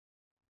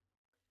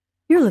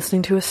You're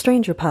listening to a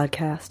Stranger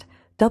podcast.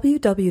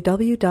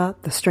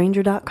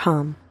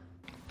 www.thestranger.com.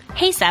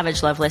 Hey,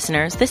 Savage Love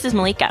listeners, this is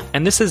Malika.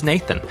 And this is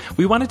Nathan.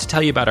 We wanted to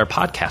tell you about our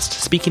podcast,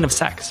 Speaking of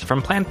Sex,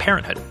 from Planned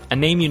Parenthood, a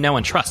name you know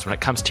and trust when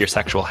it comes to your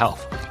sexual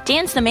health.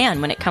 Dan's the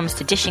man when it comes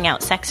to dishing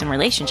out sex and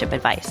relationship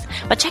advice,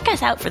 but check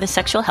us out for the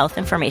sexual health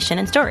information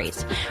and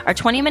stories. Our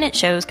 20-minute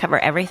shows cover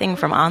everything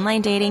from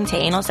online dating to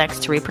anal sex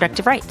to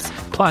reproductive rights.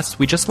 Plus,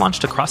 we just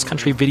launched a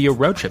cross-country video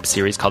road trip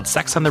series called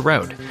Sex on the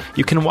Road.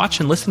 You can watch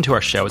and listen to our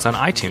shows on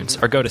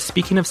iTunes or go to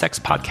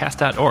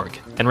speakingofsexpodcast.org.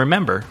 And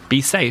remember, be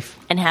safe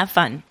and have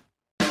fun.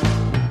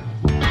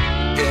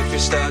 If you're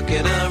stuck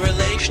in a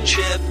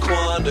relationship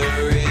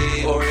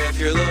quandary, or if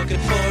you're looking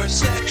for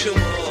sexual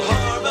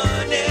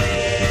harmony,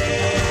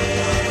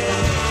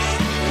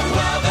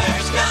 well,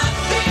 there's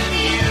nothing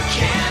you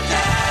can't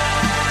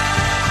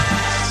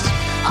ask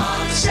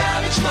on the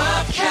Savage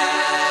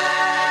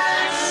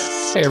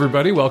Lovecast. Hey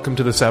everybody, welcome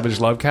to the Savage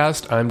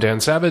Lovecast. I'm Dan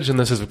Savage, and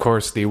this is, of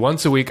course, the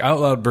once-a-week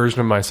out-loud version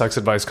of my sex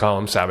advice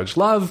column, Savage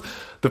Love.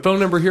 The phone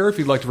number here, if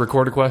you'd like to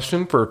record a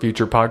question for a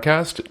future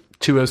podcast,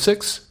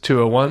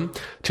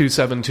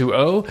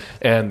 206-201-2720,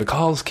 and the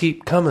calls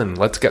keep coming.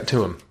 Let's get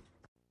to them.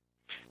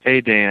 Hey,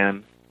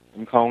 Dan.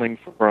 I'm calling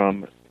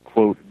from,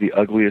 quote, the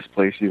ugliest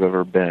place you've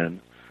ever been.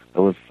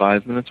 I live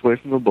 5 minutes away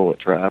from the bullet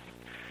trap.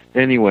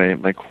 Anyway,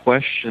 my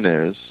question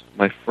is,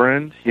 my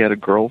friend, he had a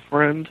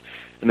girlfriend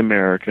in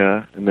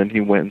America, and then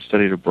he went and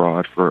studied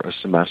abroad for a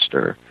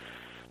semester.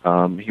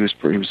 He was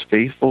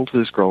faithful to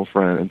his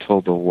girlfriend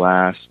until the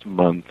last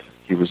month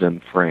he was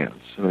in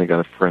France, and then he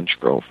got a French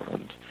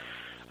girlfriend.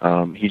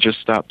 He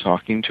just stopped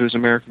talking to his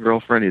American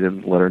girlfriend. He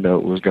didn't let her know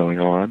what was going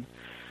on,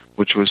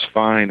 which was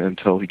fine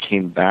until he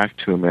came back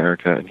to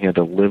America and he had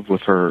to live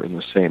with her in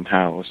the same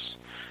house,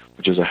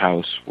 which is a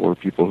house for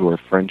people who are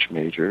French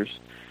majors.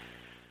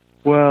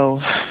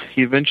 Well,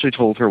 he eventually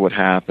told her what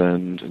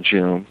happened, and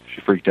she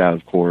freaked out,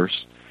 of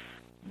course.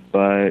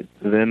 But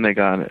then they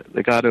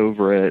got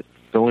over it.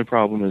 The only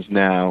problem is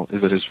now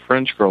is that his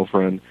French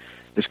girlfriend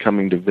is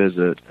coming to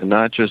visit, and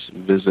not just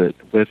visit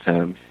with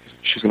him.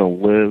 She's going to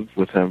live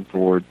with him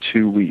for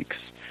 2 weeks.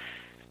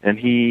 And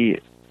he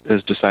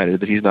has decided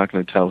that he's not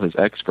going to tell his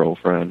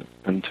ex-girlfriend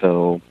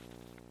until,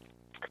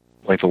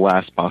 like, the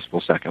last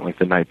possible second, like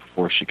the night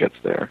before she gets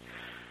there.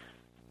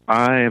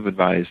 I have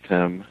advised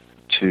him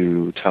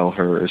to tell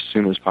her as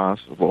soon as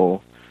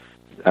possible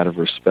out of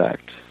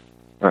respect.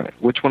 All right,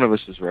 which one of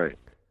us is right?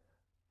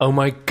 Oh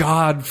my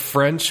God,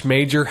 French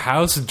major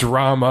house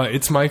drama.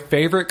 It's my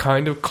favorite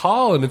kind of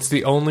call, and it's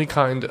the only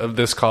kind of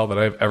this call that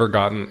I've ever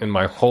gotten in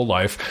my whole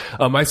life.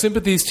 My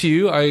sympathies to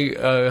you.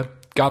 I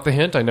got the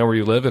hint. I know where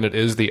you live, and it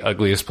is the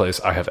ugliest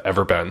place I have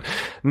ever been.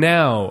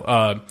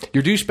 Now,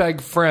 your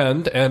douchebag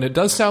friend, and it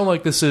does sound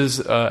like this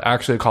is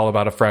actually a call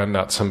about a friend,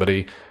 not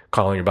somebody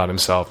calling about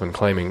himself and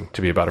claiming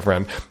to be about a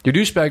friend. Your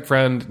douchebag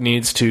friend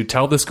needs to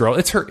tell this girl,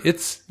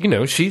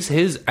 she's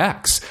his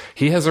ex.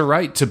 He has a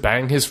right to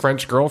bang his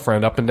French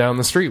girlfriend up and down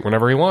the street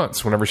whenever he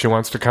wants, whenever she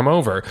wants to come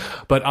over.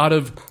 But out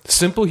of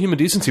simple human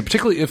decency,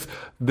 particularly if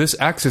this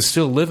ex is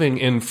still living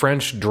in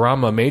French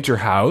drama major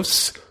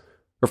house,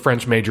 or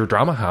French major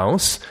drama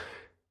house,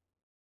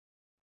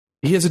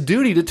 he has a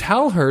duty to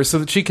tell her so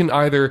that she can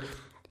either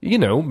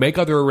make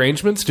other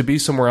arrangements to be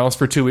somewhere else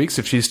for 2 weeks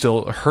if she's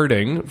still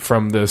hurting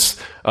from this,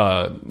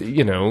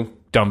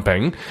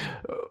 dumping,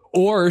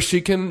 or she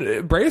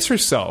can brace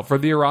herself for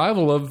the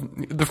arrival of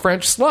the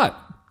French slut.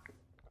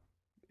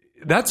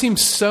 That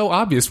seems so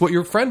obvious. What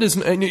your friend is,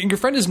 and your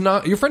friend is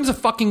a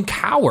fucking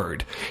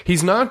coward.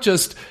 He's not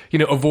just,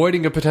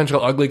 avoiding a potential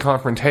ugly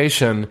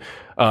confrontation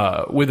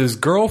with his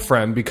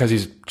girlfriend because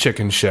he's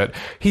chicken shit.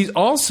 He's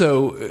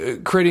also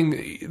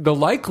creating the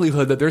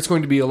likelihood that there's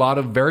going to be a lot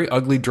of very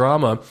ugly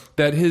drama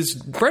that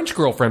his French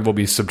girlfriend will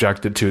be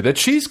subjected to, that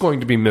she's going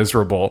to be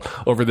miserable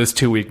over this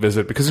 2-week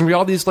visit because there's going to be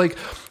all these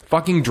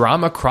fucking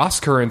drama cross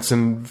currents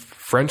and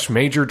French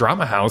major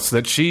drama house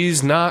that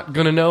she's not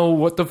going to know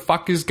what the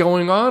fuck is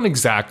going on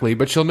exactly,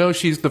 but she'll know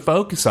she's the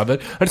focus of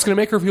it, and it's going to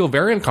make her feel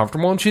very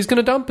uncomfortable, and she's going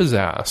to dump his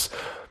ass.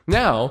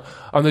 Now,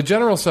 on the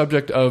general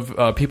subject of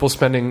people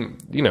spending,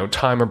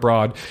 time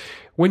abroad,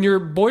 when your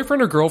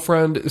boyfriend or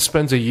girlfriend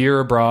spends a year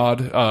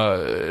abroad,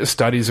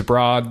 studies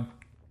abroad,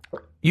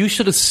 you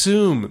should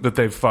assume that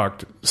they've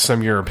fucked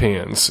some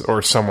Europeans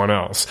or someone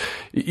else.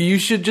 You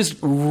should just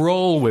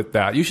roll with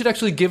that. You should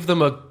actually give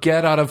them a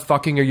get out of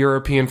fucking a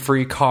European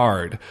free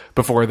card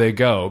before they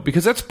go,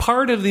 because that's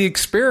part of the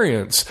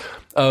experience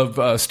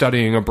of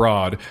studying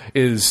abroad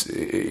is,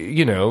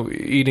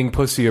 eating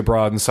pussy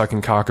abroad and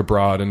sucking cock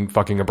abroad and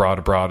fucking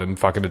abroad and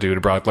fucking a dude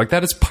abroad. Like,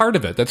 that is part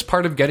of it. That's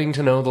part of getting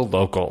to know the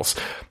locals.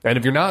 And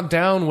if you're not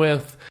down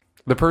with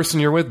the person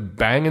you're with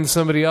banging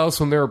somebody else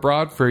when they're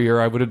abroad for a year,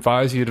 I would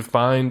advise you to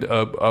find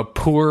a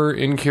poor,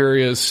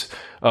 incurious,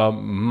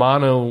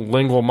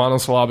 monolingual,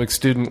 monosyllabic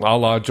student a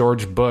la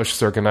George Bush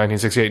circa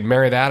 1968.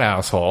 Marry that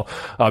asshole,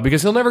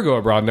 because he'll never go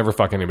abroad and never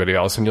fuck anybody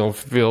else, and you'll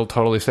feel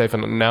totally safe.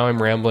 And now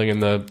I'm rambling,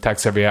 and the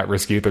tech-savvy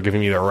at-risk youth are giving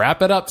me the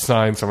wrap it up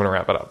sign, so I'm going to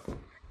wrap it up.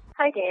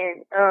 Hi,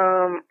 Dan.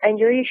 I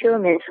enjoy your show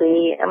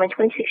immensely. I'm a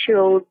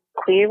 26-year-old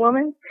queer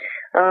woman.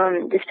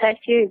 This past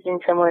year has been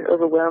somewhat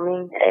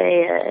overwhelming.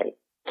 I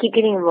keep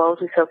getting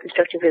involved with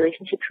self-destructive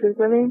relationships with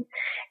women,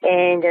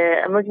 and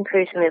I'm looking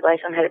for some advice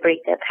on how to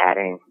break that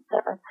pattern.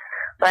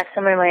 Last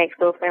summer, my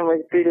ex-girlfriend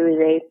was brutally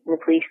raped, and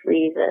the police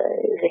believe it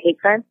was a hate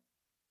crime.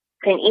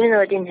 And even though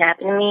it didn't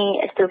happen to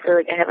me, I still feel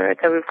like I haven't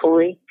recovered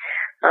fully.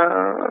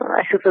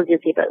 I still feel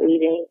guilty about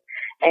leaving.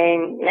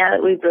 And now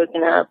that we've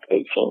broken up,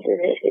 it seems as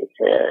if it's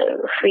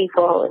a free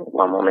fall in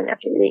one woman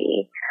after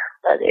the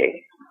other,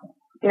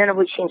 none of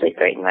which seems like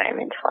the right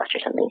environment to foster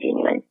something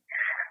genuine.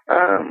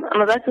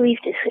 I'm about to move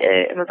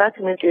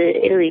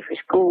to Italy for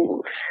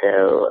school,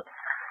 so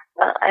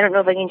I don't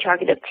know if I can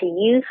chalk it up to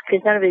youth,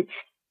 because none of the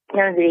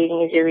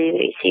dating is really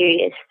very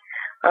serious.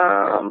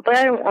 But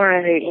I don't want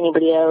to hurt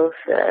anybody else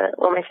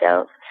or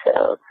myself,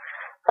 so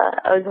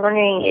I was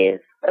wondering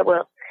if,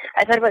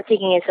 I thought about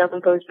taking a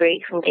self-imposed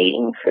break from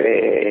dating for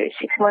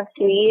 6 months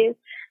to a year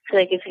so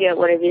I could figure out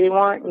what I really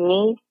want and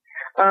need.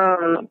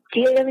 Do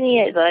you have any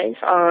advice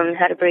on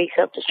how to break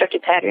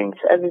self-destructive patterns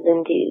other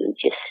than to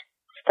just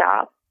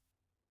stop?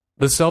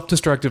 The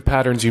self-destructive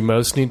patterns you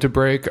most need to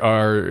break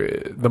are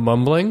the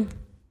mumbling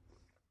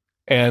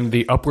and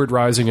the upward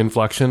rising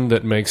inflection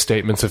that makes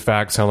statements of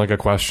fact sound like a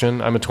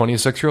question. I'm a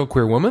 26-year-old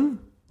queer woman?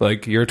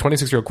 Like, you're a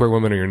 26-year-old queer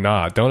woman or you're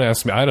not. Don't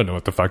ask me. I don't know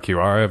what the fuck you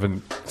are. I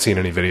haven't seen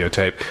any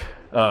videotape.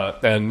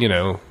 And, you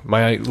know,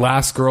 my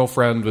last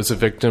girlfriend was a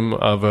victim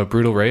of a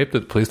brutal rape that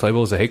the police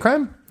label as a hate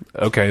crime.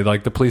 Okay,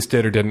 like the police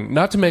did or didn't.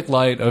 Not to make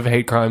light of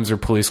hate crimes or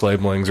police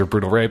labelings or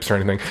brutal rapes or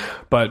anything,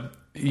 but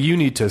you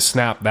need to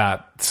snap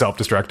that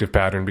self-destructive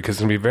pattern, because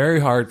it's going to be very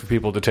hard for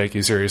people to take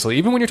you seriously,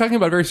 even when you're talking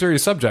about very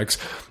serious subjects,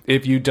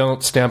 if you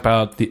don't stamp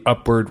out the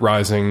upward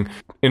rising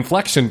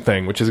inflection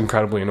thing, which is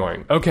incredibly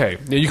annoying. Okay,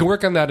 you can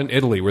work on that in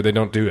Italy where they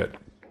don't do it.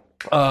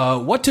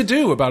 What to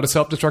do about a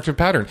self-destructive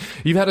pattern?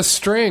 You've had a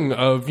string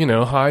of,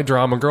 high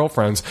drama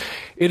girlfriends.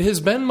 It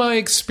has been my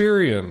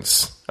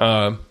experience,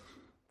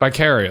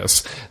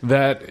 vicarious,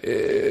 that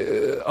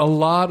a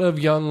lot of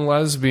young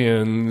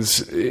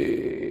lesbians,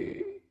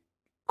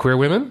 queer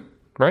women,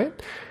 right,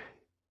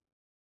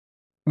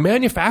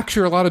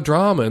 manufacture a lot of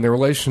drama in their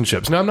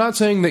relationships. Now, I'm not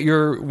saying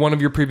that one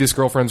of your previous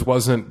girlfriends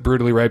wasn't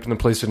brutally raped and the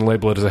police didn't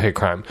label it as a hate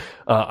crime.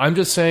 I'm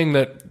just saying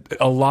that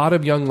a lot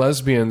of young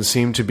lesbians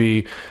seem to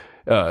be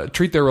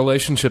treat their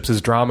relationships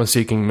as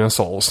drama-seeking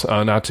missiles.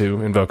 Not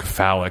to invoke a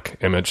phallic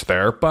image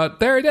there, but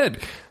there I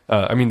did.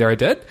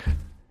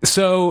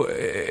 So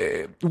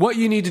what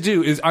you need to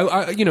do is,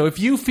 if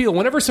you feel,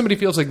 whenever somebody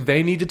feels like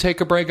they need to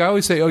take a break, I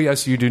always say, oh,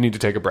 yes, you do need to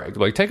take a break.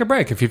 Like, take a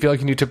break. If you feel like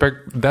you need to break,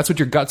 that's what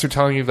your guts are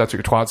telling you, if that's what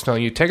your twat's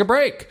telling you, take a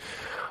break.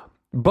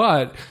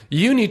 But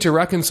you need to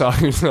reconcile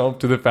yourself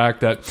to the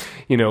fact that,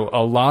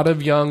 a lot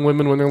of young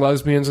women, when they're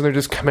lesbians and they're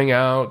just coming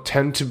out,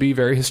 tend to be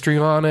very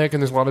histrionic,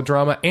 and there's a lot of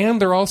drama,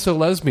 and they're also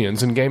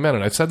lesbians and gay men.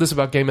 And I've said this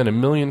about gay men a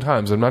million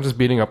times. I'm not just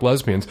beating up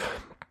lesbians.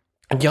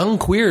 Young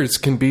queers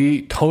can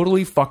be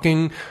totally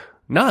fucking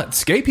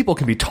nuts. Gay people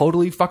can be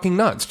totally fucking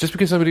nuts. Just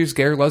because somebody's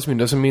gay or lesbian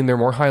doesn't mean they're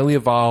more highly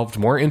evolved,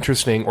 more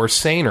interesting, or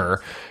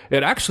saner.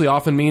 It actually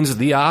often means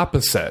the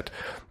opposite,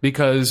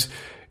 because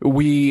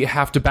we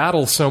have to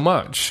battle so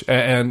much,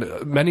 and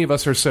many of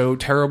us are so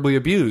terribly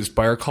abused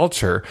by our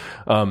culture,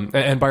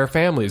 and by our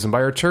families and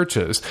by our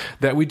churches,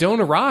 that we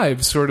don't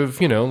arrive sort of,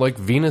 like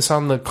Venus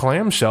on the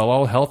clamshell,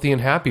 all healthy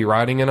and happy,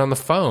 riding in on the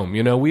foam.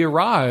 We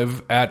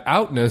arrive at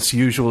outness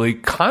usually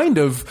kind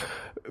of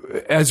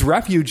as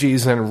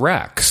refugees and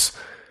wrecks.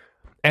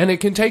 And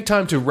it can take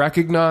time to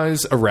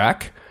recognize a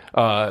wreck,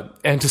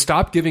 and to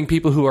stop giving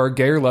people who are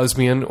gay or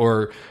lesbian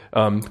or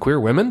queer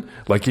women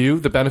like you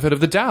the benefit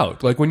of the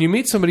doubt. Like, when you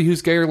meet somebody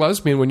who's gay or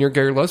lesbian, when you're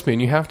gay or lesbian,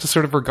 you have to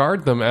sort of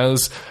regard them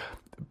as,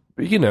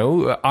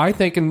 I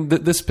think, and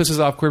this pisses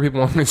off queer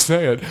people when they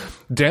say it,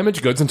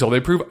 damaged goods until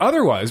they prove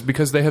otherwise,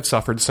 because they have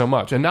suffered so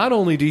much. And not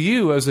only do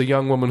you, as a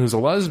young woman who's a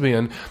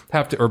lesbian,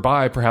 have to, or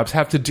bi perhaps,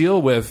 have to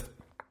deal with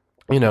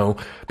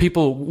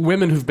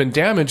women who've been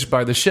damaged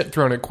by the shit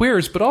thrown at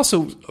queers, but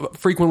also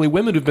frequently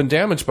women who've been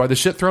damaged by the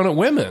shit thrown at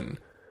women.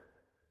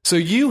 So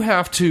you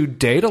have to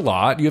date a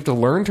lot. You have to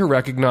learn to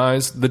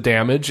recognize the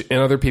damage in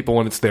other people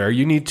when it's there.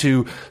 You need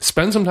to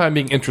spend some time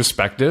being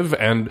introspective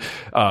and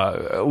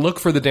look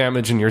for the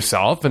damage in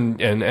yourself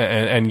and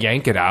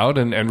yank it out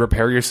and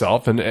repair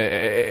yourself,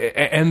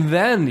 and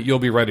then you'll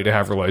be ready to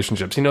have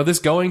relationships. This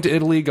going to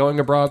Italy, going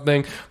abroad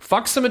thing,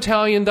 fuck some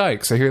Italian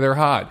dykes. I hear they're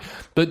hot.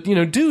 But,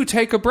 do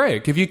take a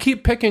break. If you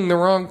keep picking the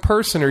wrong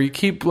person, or you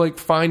keep,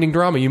 finding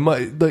drama, you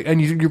might, and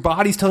your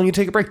body's telling you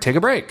to take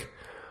a break.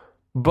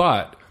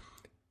 But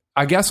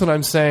I guess what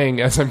I'm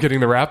saying, as I'm getting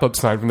the wrap-up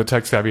sign from the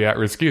tech-savvy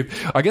at-risk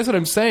youth, I guess what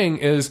I'm saying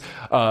is,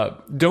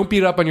 don't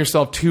beat up on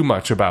yourself too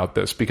much about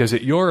this, because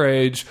at your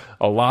age,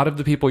 a lot of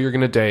the people you're going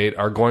to date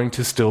are going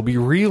to still be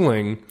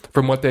reeling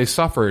from what they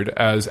suffered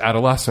as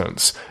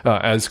adolescents,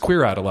 as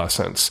queer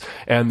adolescents.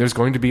 And there's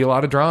going to be a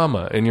lot of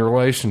drama in your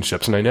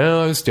relationships. And I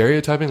know I was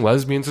stereotyping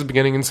lesbians at the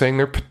beginning and saying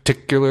they're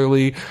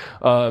particularly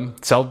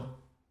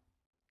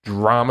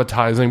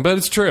self-dramatizing, but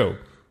it's true.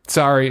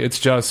 Sorry, it's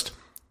just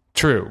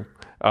true.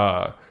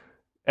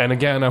 And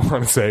again, I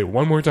want to say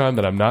one more time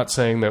that I'm not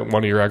saying that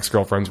one of your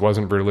ex-girlfriends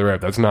wasn't brutally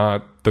raped. That's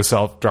not the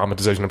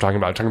self-dramatization I'm talking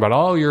about. I'm talking about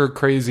all your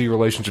crazy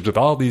relationships with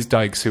all these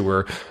dykes who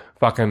were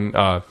fucking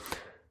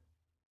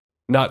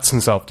nuts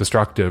and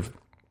self-destructive.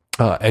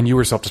 And you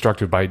were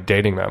self-destructive by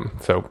dating them.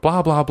 So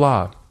blah, blah,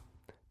 blah.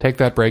 Take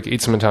that break.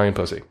 Eat some Italian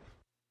pussy.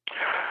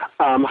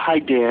 Hi,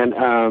 Dan.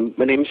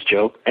 My name is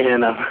Joe,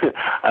 and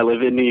I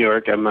live in New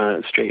York. I'm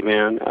a straight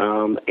man,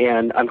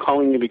 and I'm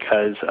calling you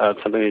because of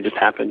something that just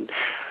happened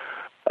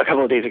a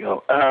couple of days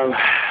ago.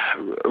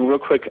 Real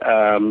quick,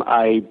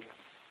 I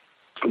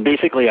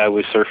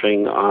was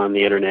surfing on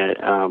the internet,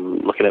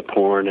 looking at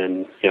porn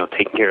and,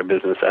 taking care of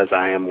business as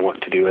I am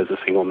wont to do as a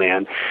single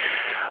man.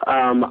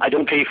 I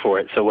don't pay for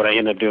it, so what I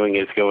end up doing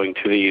is going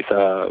to these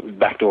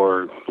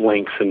backdoor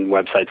links and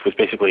websites, which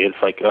basically it's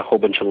like a whole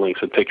bunch of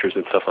links with pictures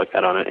and stuff like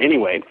that on it.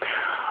 Anyway,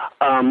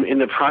 in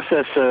the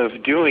process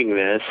of doing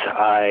this,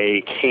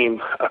 I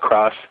came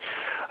across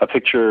a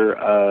picture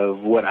of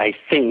what I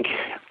think,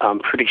 I'm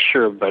pretty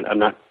sure, but I'm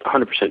not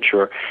 100%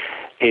 sure,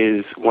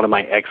 is one of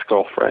my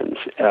ex-girlfriends.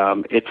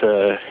 It's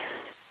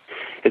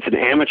an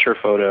amateur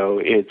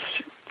photo.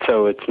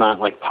 So it's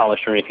not like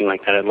polished or anything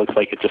like that. It looks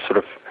like it just sort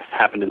of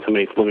happened in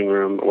somebody's living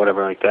room or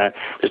whatever like that.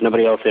 There's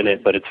nobody else in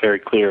it, but it's very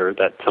clear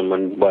that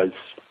someone was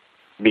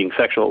being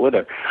sexual with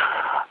her.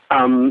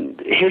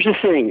 Here's the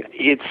thing.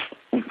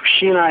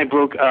 She and I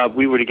broke up.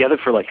 We were together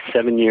for like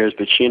 7 years,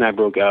 but she and I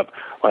broke up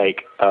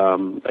like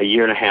a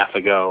year and a half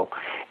ago,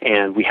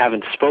 and we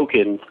haven't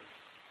spoken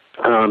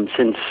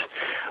since.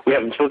 We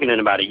haven't spoken in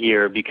about a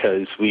year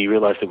because we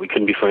realized that we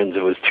couldn't be friends.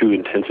 It was too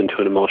intense and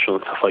too emotional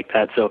and stuff like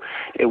that. So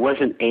it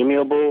wasn't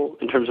amiable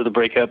in terms of the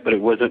breakup, but it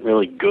wasn't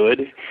really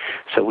good.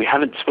 So we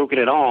haven't spoken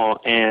at all.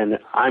 And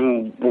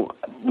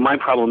my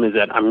problem is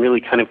that I'm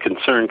really kind of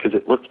concerned because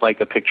it looked like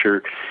a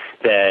picture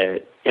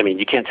that,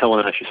 you can't tell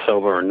whether or not she's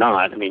sober or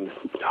not.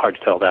 Hard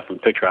to tell that from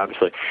the picture,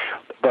 obviously.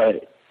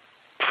 But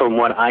from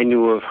what I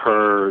knew of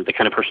her, the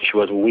kind of person she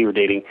was when we were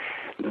dating,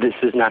 this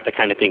is not the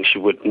kind of thing she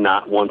would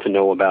not want to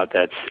know about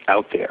that's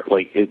out there.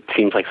 Like, it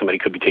seems like somebody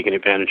could be taking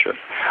advantage of.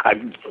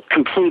 I've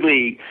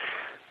completely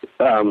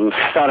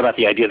thought about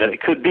the idea that it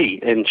could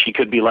be, and she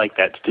could be like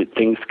that.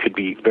 Things could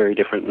be very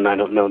different, and I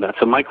don't know that.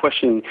 So my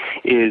question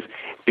is,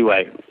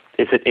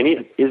 is it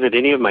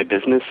any of my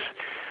business?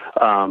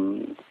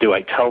 Do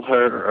I tell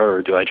her,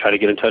 or do I try to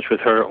get in touch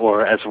with her?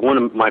 Or, as one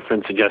of my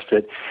friends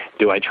suggested,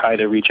 do I try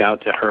to reach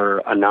out to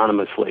her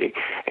anonymously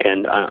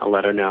and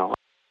let her know?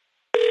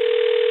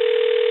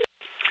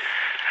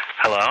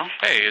 Hello?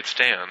 Hey, it's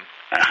Dan.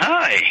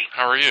 Hi.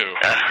 How are you?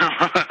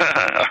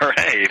 All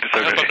right.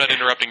 I hope I'm not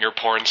interrupting your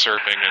porn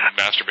surfing and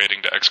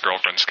masturbating to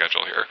ex-girlfriend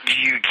schedule here.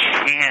 You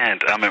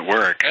can't. I'm at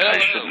work.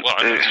 Well,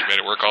 I masturbate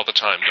at work all the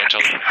time. Don't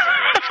tell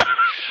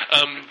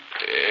me.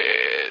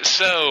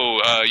 So,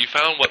 you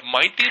found what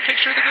might be a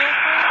picture of the girl?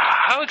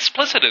 How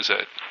explicit is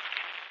it?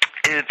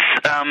 It's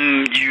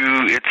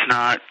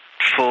not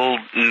full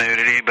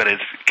nudity, but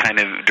it's kind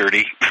of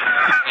dirty.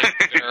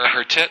 Are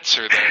her tits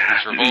or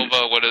her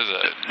vulva? What is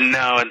it?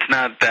 No, it's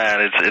not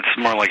that. It's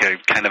more like a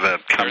kind of a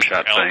cum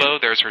shot thing. Elbow.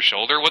 There's her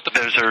shoulder. What the?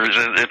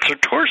 It's her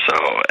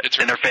torso. It's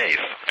her face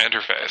and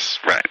her face.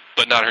 Right,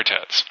 but not her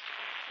tits.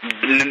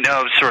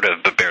 No, sort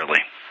of, but barely.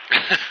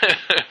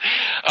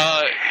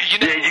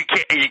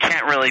 You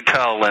can't really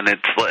tell when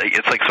it's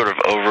like sort of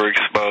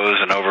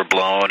overexposed and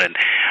overblown, and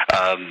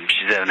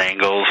she's at an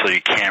angle, so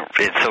you can't.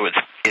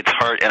 It's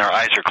hard, and her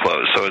eyes are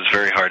closed, so it's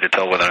very hard to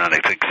tell whether or not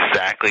it's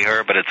exactly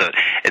her. But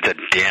it's a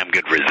damn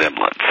good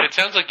resemblance. It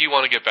sounds like you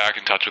want to get back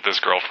in touch with this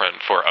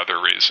girlfriend for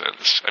other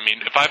reasons.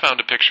 If I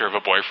found a picture of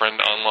a boyfriend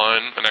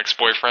online, an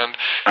ex-boyfriend,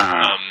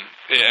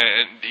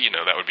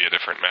 that would be a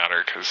different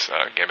matter because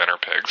gay men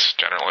are pigs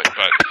generally.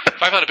 But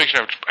if I found a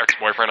picture of an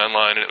ex-boyfriend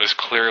online and it was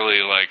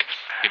clearly like,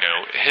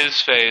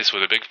 his face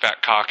with a big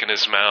fat cock in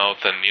his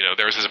mouth, and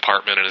there was his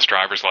apartment and his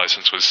driver's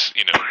license was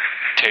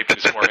taped to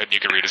his forehead and you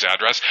could read his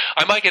address,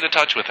 I might get in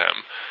touch with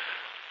him.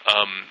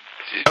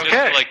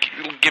 Okay.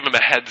 Just give him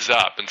a heads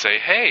up and say,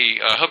 hey,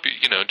 hope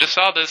you just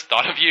saw this,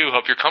 thought of you,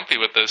 hope you're comfy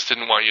with this,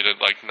 didn't want you to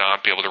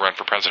not be able to run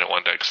for president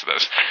one day because of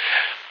this.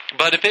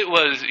 But if it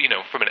was,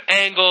 from an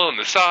angle and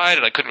the side,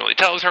 and I couldn't really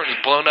tell it was her, and it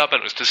was blown up, and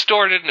it was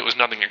distorted, and it was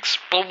nothing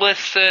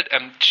explicit,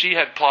 and she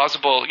had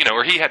plausible,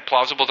 or he had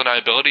plausible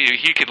deniability,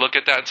 he could look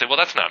at that and say, well,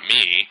 that's not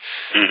me.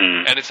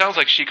 Mm-hmm. And it sounds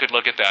like she could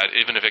look at that,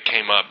 even if it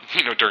came up,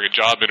 during a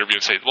job interview,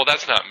 and say, well,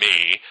 that's not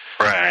me.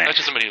 Right. That's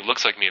just somebody who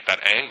looks like me at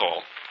that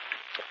angle.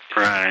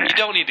 Right. You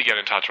don't need to get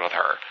in touch with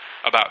her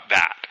about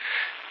that.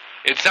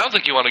 It sounds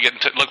like you want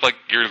to look like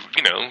you're,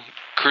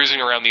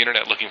 cruising around the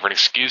internet looking for an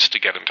excuse to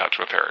get in touch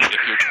with her. If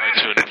you're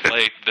trying to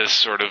inflate this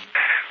sort of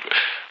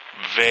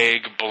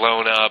vague,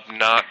 blown up,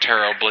 not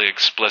terribly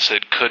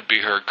explicit, could be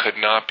her, could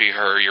not be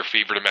her, your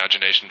fevered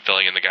imagination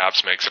filling in the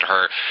gaps makes it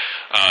her.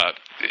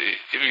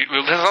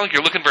 It sounds like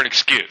you're looking for an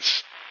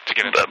excuse to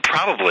get in touch.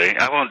 Probably.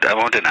 I won't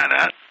deny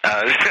that.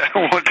 I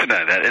won't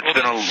deny that. It's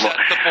been a long. Set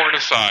the porn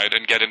aside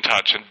and get in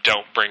touch, and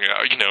don't bring it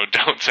out.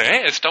 Don't say,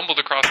 "Hey, I stumbled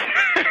across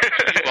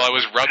it while I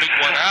was rubbing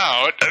one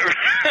out."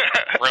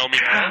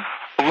 Romeo.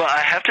 Well, I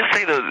have to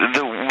say,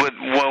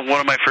 one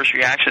of my first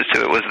reactions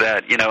to it was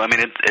that, I mean,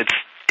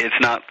 it's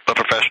not a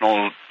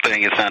professional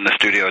thing. It's not in the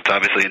studio. It's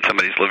obviously in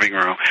somebody's living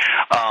room.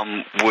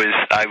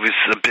 I was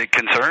a big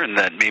concern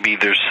that maybe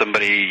there's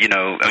somebody, I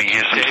mean,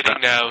 here's some stuff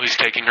now who's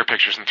taking her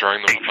pictures and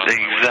throwing them up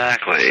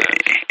online.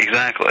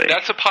 Exactly.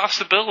 That's a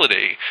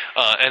possibility.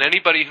 And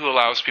anybody who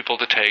allows people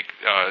to take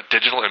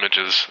digital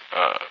images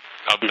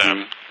of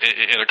them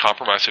in a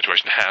compromised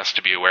situation has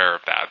to be aware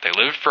of that. They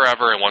live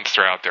forever, and once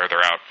they're out there,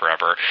 they're out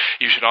forever.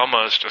 You should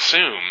almost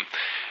assume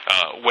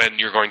when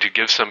you're going to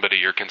give somebody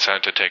your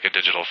consent to take a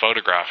digital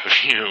photograph of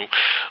you,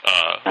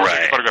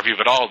 photograph you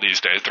at all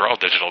these days, they're all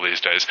digital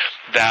these days,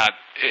 that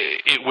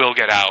it will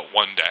get out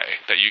one day,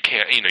 that you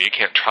can't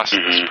trust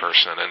this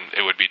person, and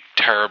it would be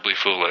terribly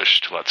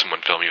foolish to let someone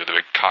film you with a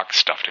big cock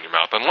stuffed in your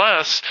mouth,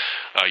 unless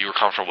you were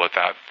comfortable with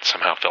that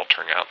somehow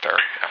filtering out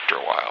there after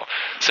a while.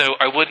 So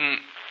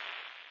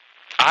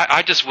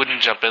I just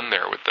wouldn't jump in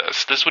there with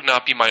this. This would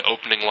not be my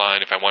opening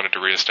line if I wanted to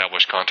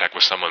reestablish contact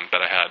with someone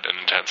that I had an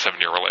intense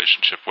 7-year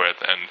relationship with,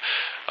 and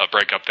a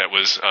breakup that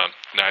was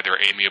neither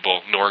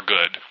amiable nor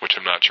good, which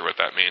I'm not sure what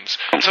that means.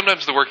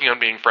 Sometimes the working on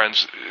being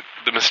friends,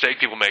 the mistake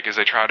people make is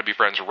they try to be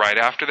friends right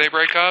after they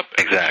break up.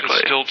 Exactly.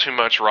 There's still too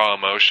much raw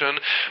emotion.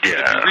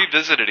 Yeah. If you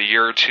revisit it a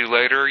year or two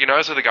later, I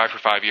was with a guy for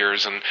 5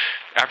 years, and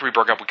after we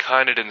broke up, we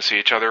kind of didn't see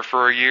each other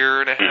for a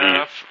year and a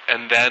half,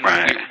 and then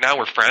now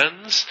we're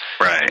friends.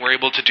 Right. And we're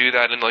able to do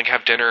that and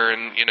have dinner,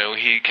 and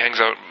he hangs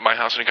out at my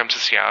house when he comes to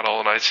Seattle,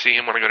 and I see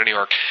him when I go to New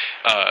York.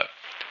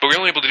 But we're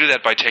only able to do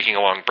that by taking a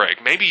long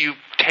break. Maybe you've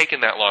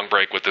taken that long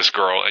break with this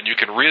girl, and you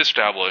can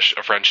reestablish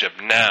a friendship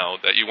now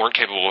that you weren't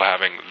capable of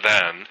having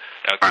then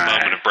at the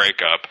moment of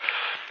breakup.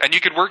 And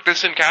you could work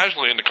this in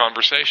casually into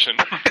conversation.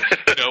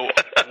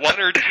 1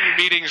 or 2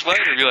 meetings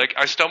later, be like,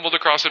 I stumbled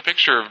across a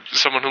picture of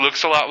someone who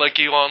looks a lot like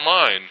you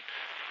online.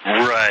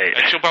 Right.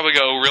 And she'll probably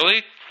go,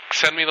 really?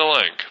 Send me the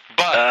link.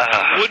 But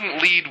I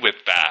wouldn't lead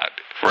with that.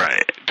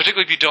 Right.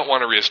 Particularly if you don't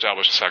want to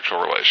reestablish a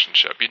sexual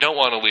relationship. You don't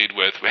want to lead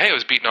with, hey, I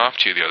was beating off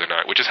to you the other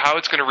night, which is how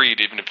it's going to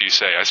read even if you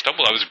say, I was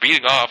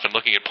beating off and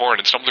looking at porn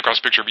and stumbled across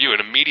a picture of you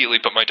and immediately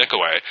put my dick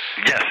away.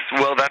 Yes,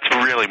 well, that's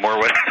really more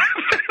what...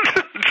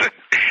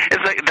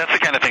 that's the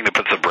kind of thing that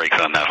puts the brakes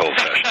on that whole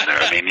session there.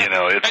 I mean,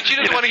 and she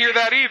doesn't want to hear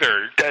that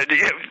either.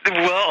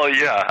 Well,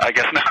 yeah, I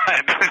guess not.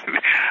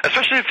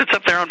 Especially if it's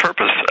up there on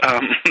purpose.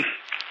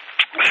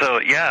 So,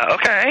 yeah,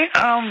 okay.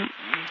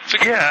 So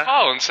give me a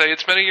call and say,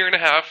 it's been a year and a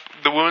half,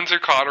 the wounds are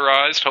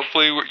cauterized,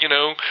 hopefully, we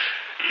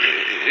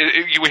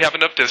have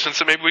enough distance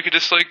that maybe we could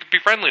just, be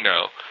friendly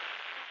now.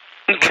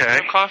 Okay.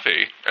 Let's have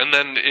coffee. And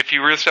then if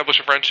you reestablish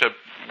a friendship,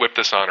 whip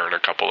this on her in a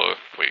couple of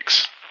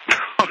weeks.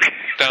 Okay.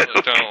 Don't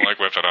whip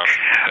it on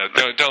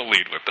her. Don't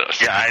lead with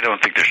this. Yeah, I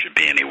don't think there should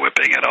be any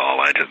whipping at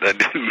all. Maybe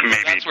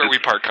that's where we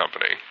part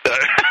company.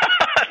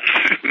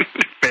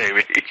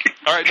 Maybe.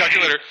 All right, talk to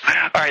you later.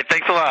 All right,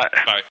 thanks a lot.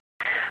 Bye.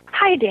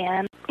 Hi,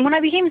 Dan. When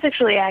I became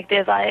sexually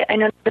active, I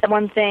noticed that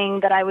one thing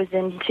that I was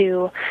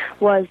into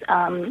was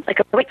a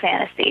rape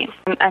fantasy.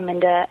 I'm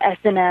into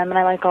S&M, and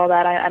I like all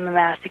that. I'm a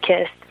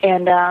masochist.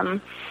 And,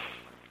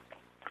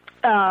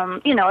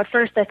 at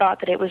first I thought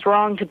that it was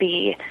wrong to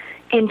be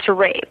into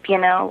rape,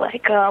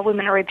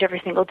 women are raped every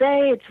single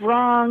day. It's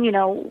wrong.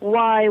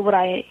 Why would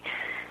I,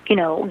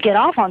 get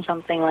off on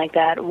something like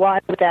that?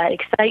 Why would that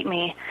excite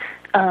me?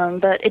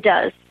 But it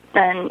does.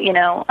 And,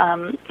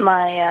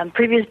 my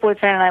previous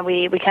boyfriend and I,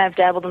 we kind of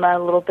dabbled in that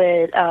a little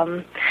bit,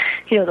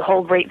 the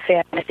whole rape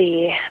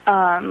fantasy.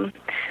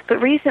 But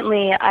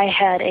recently I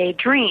had a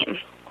dream.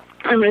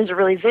 It was a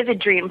really vivid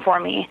dream for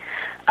me.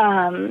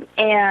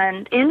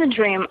 And in the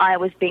dream I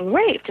was being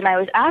raped, and I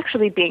was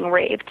actually being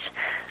raped.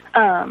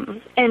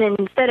 And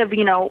instead of,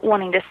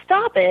 wanting to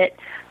stop it,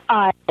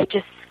 I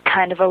just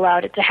kind of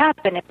allowed it to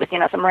happen. It was,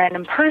 some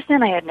random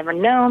person I had never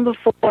known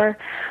before,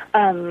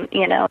 and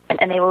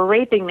they were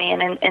raping me.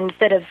 And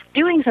instead of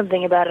doing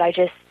something about it, I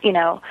just,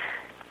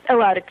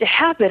 allowed it to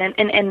happen.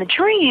 And the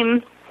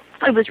dream,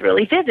 it was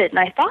really vivid, and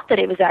I thought that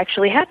it was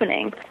actually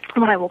happening.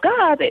 When I woke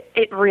up,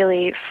 it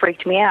really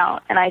freaked me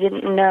out, and I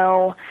didn't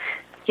know,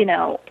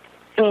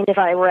 if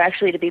I were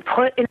actually to be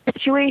put in a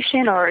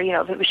situation, or,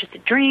 if it was just a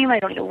dream, I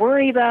don't need to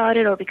worry about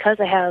it, or because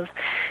I have,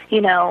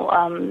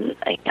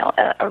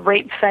 a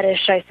rape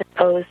fetish, I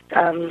suppose,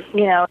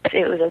 if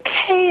it was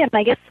okay. And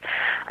I guess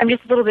I'm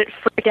just a little bit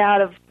freaked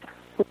out of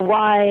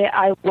why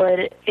I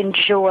would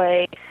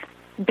enjoy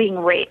being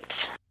raped.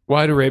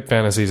 Why do rape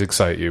fantasies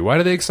excite you? Why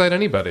do they excite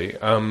anybody?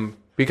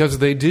 Because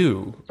they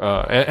do.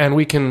 And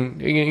we can,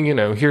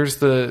 here's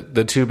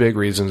the 2 big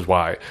reasons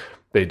why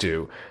they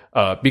do.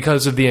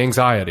 Because of the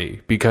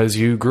anxiety, because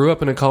you grew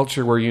up in a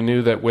culture where you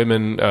knew that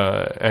women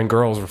and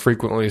girls were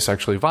frequently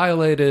sexually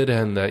violated,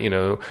 and that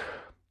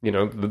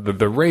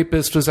the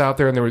rapist was out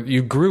there, and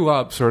you grew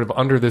up sort of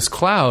under this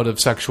cloud of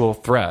sexual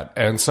threat.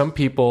 And some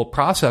people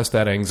process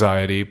that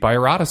anxiety by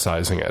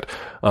eroticizing it,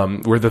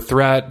 where the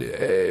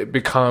threat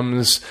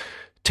becomes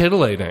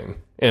titillating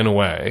in a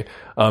way.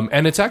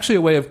 And it's actually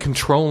a way of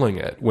controlling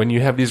it. When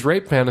you have these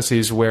rape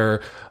fantasies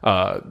where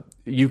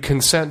you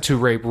consent to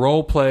rape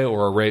role play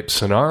or a rape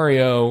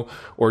scenario,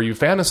 or you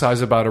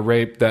fantasize about a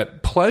rape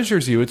that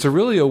pleasures you, it's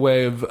really a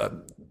way of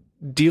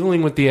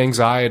dealing with the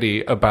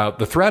anxiety about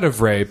the threat of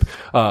rape,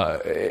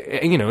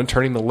 and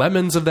turning the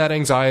lemons of that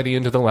anxiety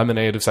into the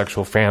lemonade of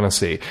sexual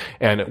fantasy.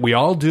 And we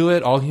all do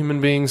it. All human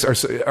beings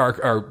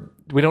are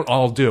we don't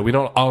all do it. We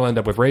don't all end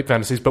up with rape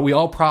fantasies, but we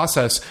all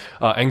process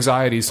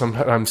anxiety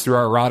sometimes through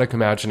our erotic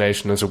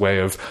imagination as a way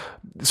of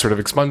sort of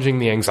expunging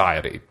the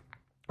anxiety.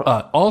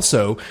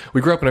 Also,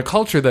 we grew up in a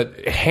culture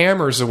that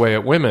hammers away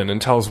at women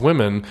and tells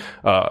women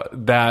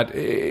that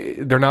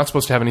they're not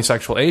supposed to have any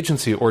sexual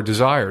agency or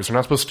desires. They're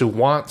not supposed to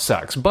want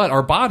sex. But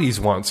our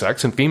bodies want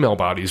sex, and female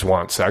bodies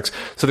want sex.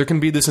 So there can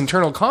be this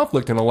internal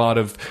conflict in a lot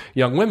of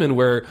young women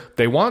where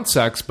they want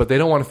sex, but they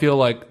don't want to feel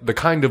like the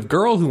kind of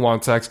girl who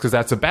wants sex because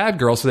that's a bad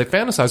girl. So they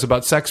fantasize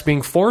about sex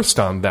being forced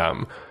on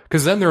them,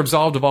 because then they're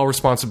absolved of all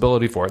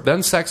responsibility for it.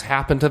 Then sex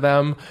happened to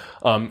them,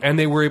 and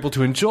they were able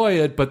to enjoy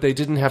it, but they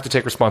didn't have to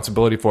take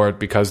responsibility for it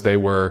because they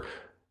were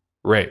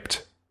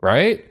raped,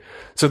 right?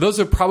 So those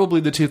are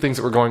probably the two things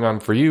that were going on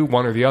for you,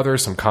 one or the other,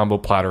 some combo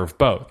platter of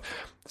both.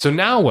 So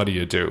now what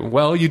do?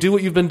 Well, you do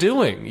what you've been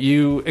doing.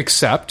 You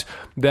accept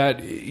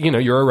that,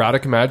 your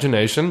erotic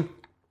imagination,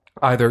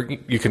 either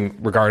you can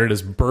regard it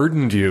as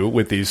burdened you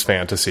with these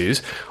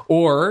fantasies,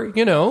 or,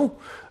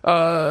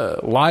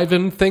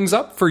 liven things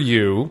up for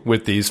you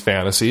with these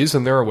fantasies,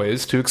 and there are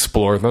ways to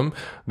explore them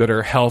that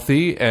are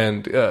healthy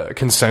and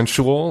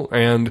consensual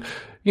and,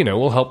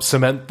 will help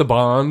cement the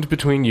bond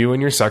between you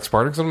and your sex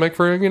partners and make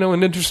for,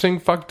 an interesting,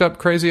 fucked up,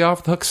 crazy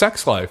off-the-hook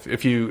sex life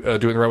if you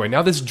do it the right way.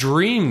 Now, this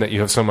dream that you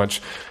have so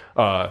much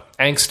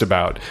angst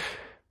about,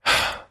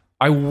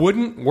 I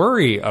wouldn't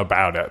worry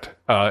about it.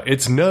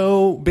 It's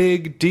no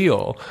big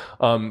deal.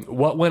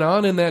 What went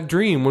on in that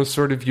dream was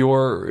sort of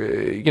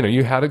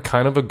you had a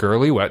kind of a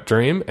girly wet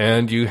dream,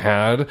 and you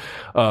had,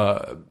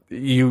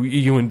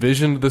 you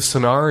envisioned the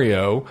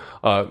scenario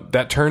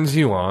that turns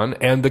you on,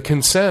 and the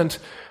consent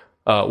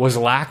was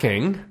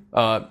lacking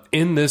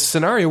in this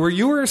scenario where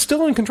you were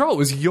still in control. It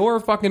was your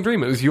fucking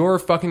dream. It was your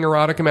fucking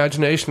erotic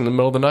imagination in the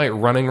middle of the night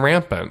running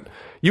rampant.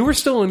 You were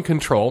still in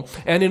control,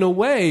 and in a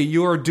way,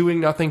 you're doing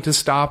nothing to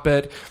stop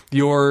it.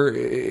 You're,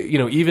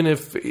 even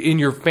if in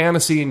your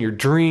fantasy, in your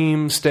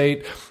dream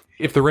state,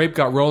 if the rape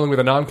got rolling with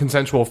a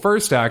non-consensual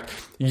first act,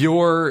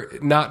 you're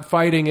not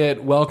fighting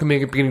it,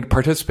 welcoming it, beginning to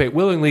participate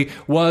willingly,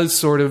 was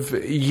sort of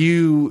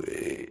you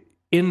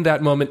in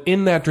that moment,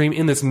 in that dream,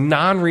 in this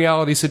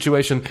non-reality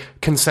situation,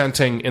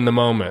 consenting in the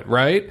moment,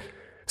 right?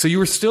 So you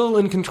were still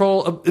in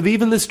control of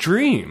even this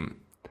dream.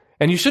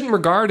 And you shouldn't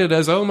regard it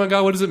as, oh my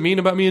God, what does it mean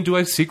about me? And do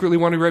I secretly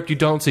want to be raped? You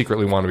don't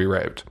secretly want to be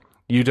raped.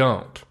 You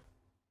don't.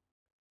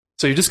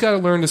 So you just got to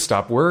learn to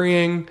stop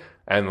worrying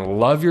and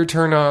love your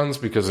turn-ons,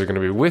 because they're going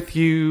to be with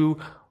you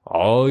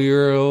all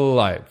your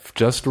life.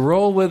 Just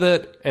roll with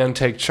it and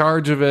take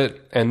charge of it,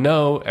 and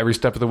know every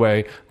step of the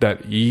way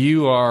that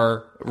you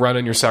are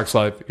running your sex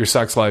life,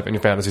 and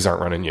your fantasies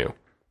aren't running you.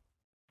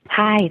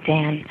 Hi,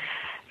 Dan.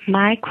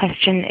 My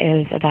question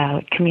is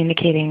about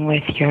communicating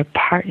with your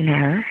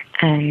partner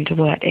and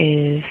what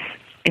is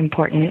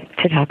important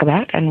to talk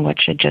about and what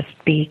should just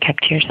be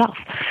kept to yourself.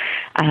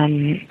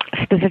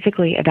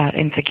 Specifically about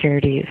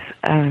insecurities,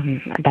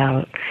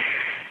 about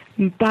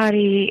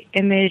body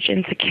image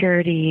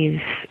insecurities,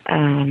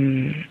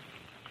 and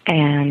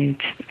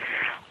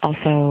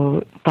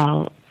also,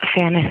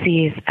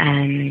 fantasies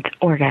and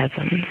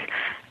orgasms.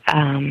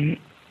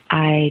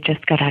 I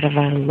just got out of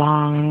a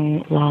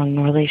long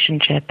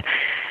relationship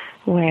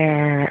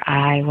where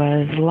I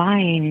was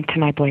lying to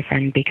my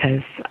boyfriend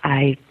because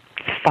I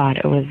thought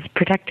it was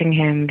protecting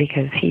him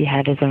because he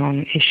had his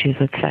own issues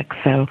with sex.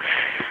 So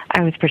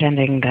I was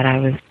pretending that I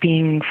was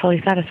being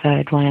fully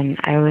satisfied when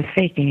I was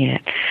faking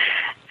it.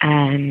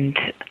 And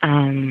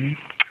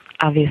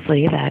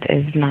obviously that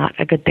is not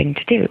a good thing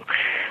to do.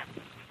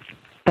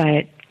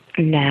 But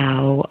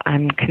now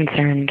I'm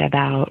concerned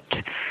about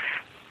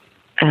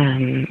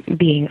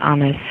being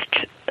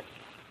honest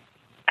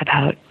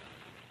about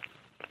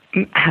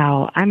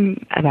how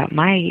I'm about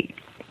my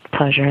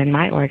pleasure and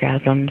my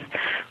orgasms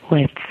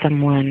with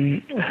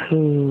someone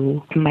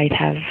who might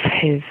have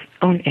his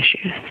own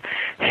issues.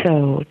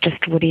 So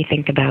just what do you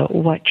think about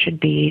what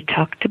should be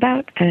talked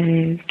about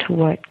and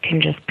what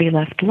can just be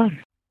left alone?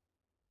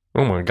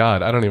 Oh my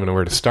God, I don't even know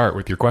where to start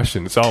with your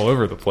question. It's all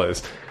over the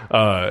place.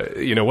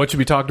 What should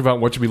be talked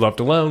about, what should be left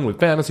alone with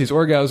fantasies,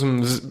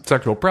 orgasms,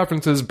 sexual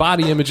preferences,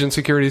 body image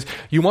insecurities.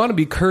 You want to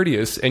be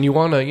courteous and you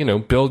want to,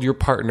 build your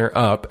partner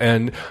up.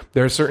 And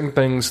there are certain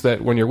things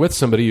that when you're with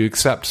somebody, you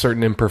accept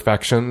certain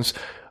imperfections.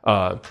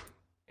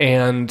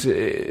 And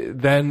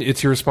then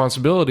it's your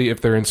responsibility,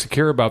 if they're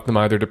insecure about them,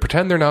 either to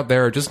pretend they're not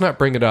there or just not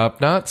bring it up,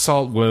 not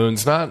salt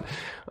wounds, not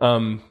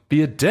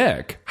be a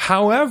dick.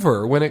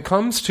 However, when it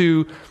comes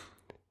to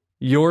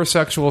your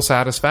sexual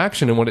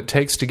satisfaction and what it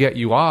takes to get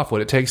you off,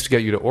 what it takes to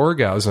get you to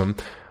orgasm,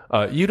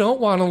 you don't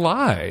want to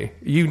lie.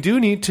 You do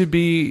need to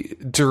be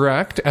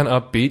direct and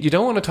upbeat. You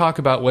don't want to talk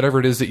about whatever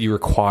it is that you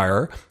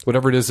require,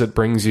 whatever it is that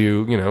brings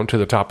you, to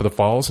the top of the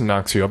falls and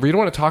knocks you over. You don't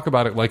want to talk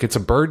about it like it's a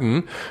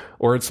burden,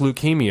 or it's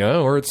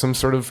leukemia, or it's some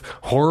sort of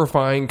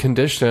horrifying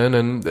condition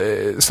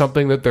and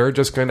something that they're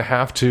just going to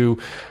have to,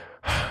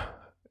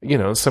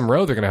 some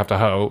road they're going to have to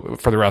hoe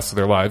for the rest of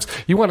their lives.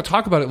 You want to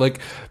talk about it like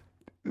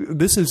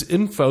this is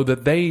info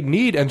that they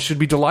need and should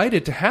be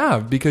delighted to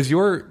have, because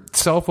you're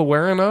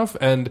self-aware enough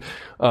and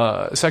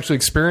sexually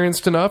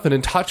experienced enough and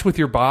in touch with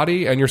your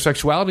body and your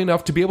sexuality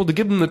enough to be able to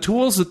give them the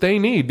tools that they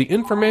need, the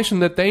information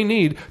that they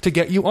need to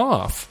get you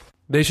off.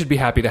 They should be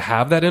happy to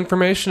have that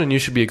information, and you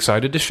should be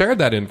excited to share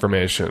that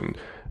information.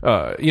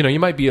 You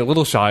might be a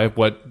little shy of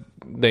what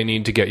they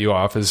need to get you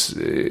off is,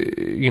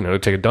 to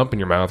take a dump in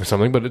your mouth or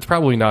something, but it's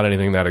probably not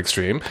anything that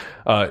extreme.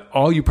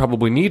 All you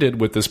probably needed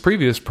with this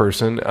previous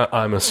person,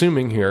 I'm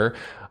assuming here,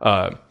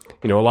 a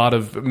lot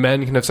of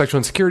men can have sexual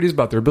insecurities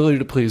about their ability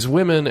to please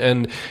women,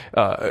 and,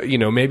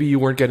 maybe you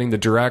weren't getting the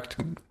direct,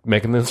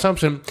 making the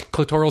assumption,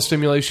 clitoral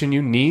stimulation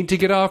you need to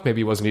get off. Maybe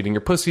he wasn't eating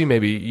your pussy.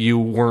 Maybe you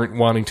weren't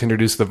wanting to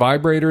introduce the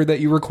vibrator that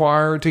you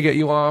require to get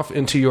you off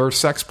into your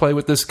sex play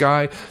with this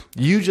guy.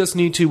 You just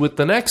need to, with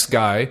the next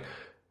guy,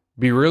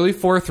 be really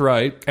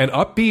forthright and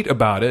upbeat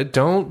about it.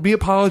 Don't be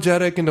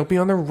apologetic and don't be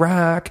on the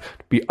rack.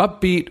 Be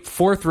upbeat,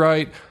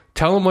 forthright,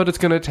 tell him what it's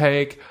going to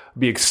take.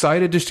 Be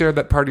excited to share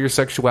that part of your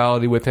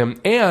sexuality with him.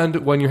 And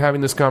when you're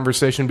having this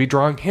conversation, be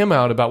drawing him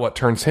out about what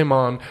turns him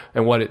on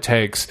and what it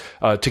takes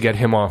to get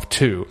him off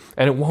too.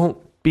 And it won't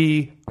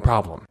be a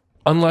problem.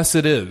 Unless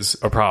it is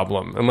a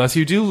problem. Unless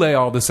you do lay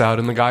all this out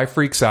and the guy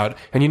freaks out.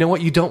 And you know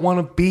what? You don't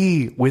want to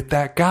be with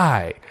that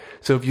guy.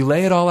 So if you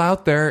lay it all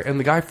out there and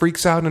the guy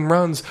freaks out and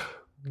runs,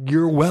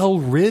 you're well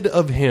rid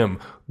of him.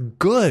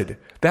 Good.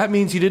 That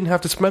means you didn't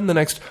have to spend the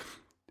next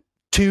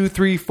 2,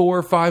 3,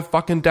 4, 5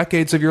 fucking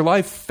decades of your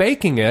life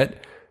faking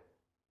it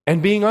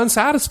and being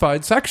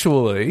unsatisfied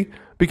sexually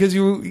because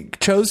you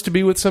chose to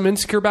be with some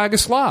insecure bag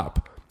of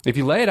slop. If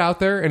you lay it out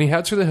there and he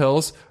heads for the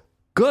hills,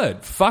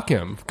 good. Fuck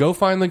him. Go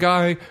find the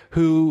guy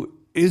who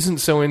isn't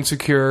so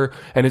insecure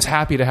and is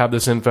happy to have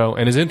this info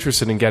and is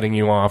interested in getting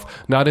you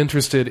off, not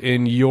interested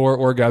in your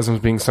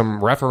orgasms being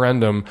some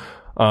referendum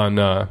on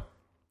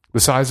the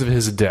size of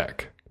his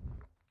dick.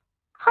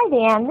 Hi,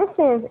 Dan. This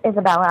is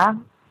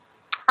Isabella.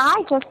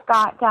 I just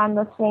got done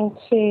listening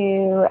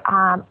to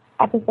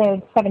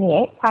episode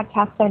 78,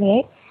 podcast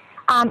 78,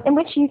 in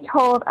which you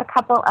told a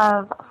couple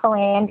of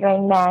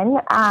philandering men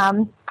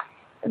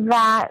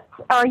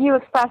you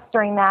expressed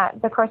during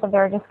the course of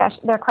their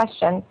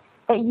question,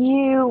 that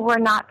you were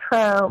not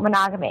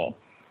pro-monogamy.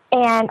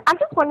 And I'm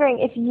just wondering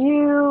if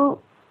you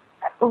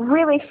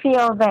really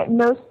feel that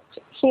most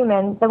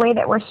humans, the way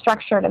that we're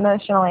structured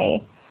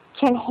emotionally,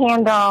 can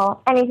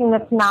handle anything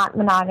that's not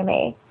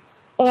monogamy.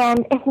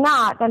 And if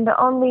not, then the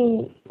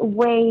only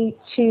way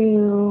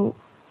to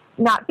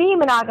not be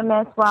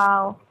monogamous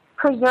while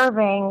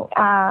preserving,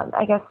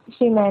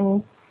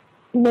 human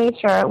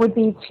nature would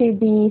be to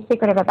be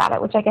secretive about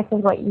it, which I guess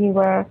is what you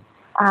were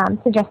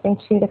suggesting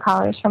to the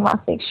callers from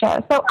last week's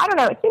show. So I don't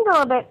know. It seemed a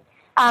little bit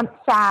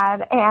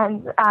sad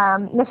and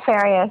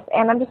nefarious,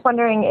 and I'm just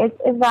wondering,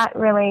 is that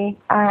really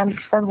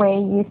the way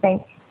you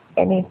think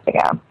it needs to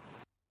go?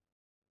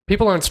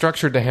 People aren't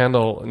structured to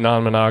handle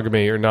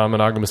non-monogamy or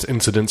non-monogamous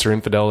incidents or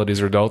infidelities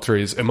or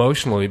adulteries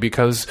emotionally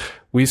because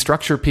we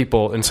structure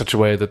people in such a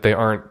way that they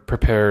aren't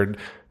prepared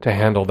to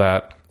handle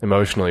that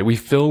emotionally. We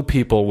fill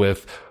people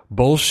with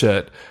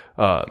bullshit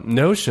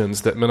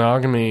notions that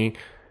monogamy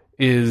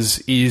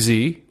is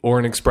easy or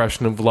an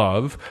expression of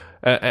love,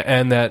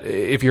 and that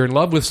if you're in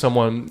love with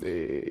someone,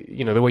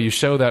 the way you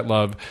show that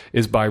love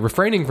is by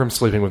refraining from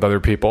sleeping with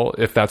other people,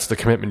 if that's the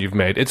commitment you've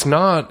made. It's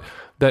not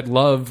that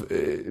love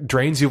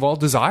drains you of all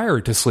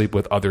desire to sleep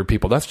with other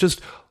people. That's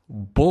just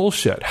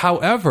bullshit.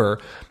 However,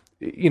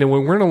 when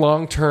we're in a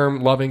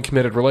long-term, loving,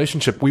 committed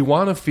relationship, we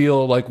want to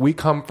feel like we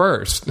come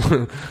first,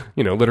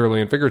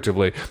 literally and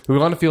figuratively. We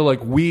want to feel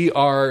like we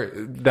are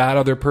that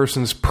other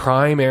person's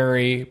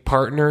primary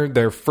partner,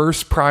 their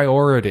first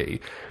priority.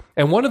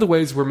 And one of the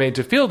ways we're made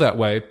to feel that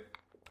way,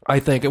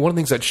 I think, and one of the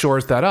things that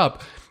shores that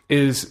up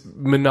is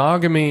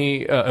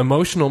monogamy,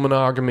 emotional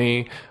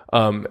monogamy,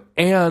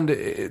 and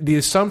the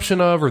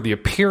assumption of or the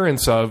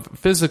appearance of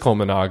physical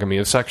monogamy,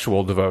 of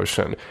sexual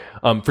devotion.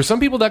 For some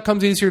people, that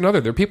comes easier than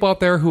others. There are people out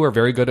there who are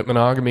very good at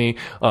monogamy,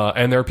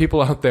 and there are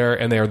people out there,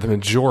 and they are the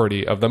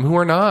majority of them, who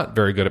are not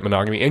very good at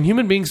monogamy. And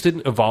human beings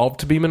didn't evolve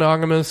to be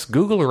monogamous.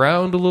 Google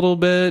around a little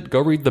bit.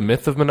 Go read The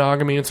Myth of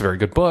Monogamy. It's a very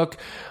good book.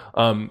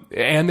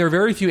 And there are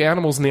very few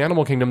animals in the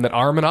animal kingdom that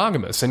are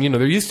monogamous. And,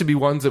 there used to be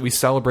ones that we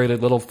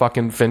celebrated, little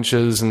fucking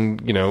finches and,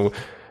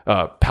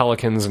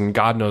 pelicans and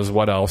God knows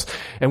what else.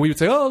 And we would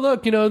say, oh,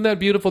 look, isn't that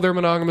beautiful? They're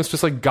monogamous,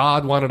 just like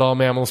God wanted all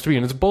mammals to be.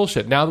 And it's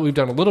bullshit. Now that we've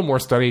done a little more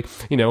study,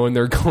 and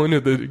they're going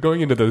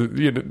into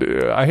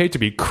the, I hate to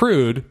be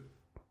crude,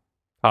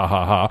 Ha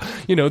ha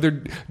ha. You know,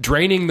 they're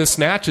draining the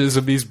snatches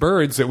of these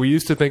birds that we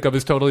used to think of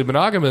as totally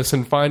monogamous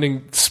and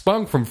finding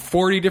spunk from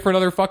 40 different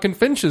other fucking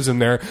finches in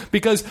there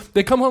because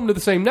they come home to the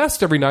same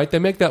nest every night. They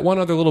make that one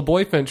other little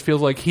boy finch feel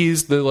like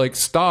he's the like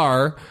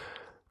star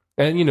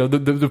and, you know,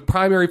 the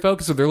primary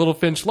focus of their little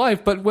finch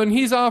life. But when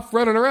he's off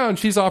running around,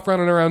 she's off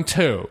running around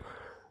too.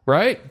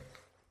 Right?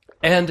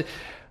 And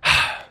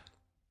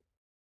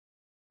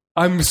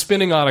I'm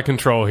spinning out of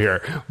control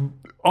here.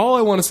 All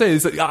I want to say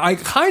is that I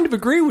kind of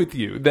agree with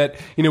you that,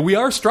 you know, we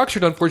are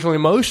structured, unfortunately,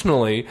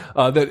 emotionally,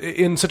 that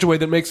in such a way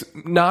that makes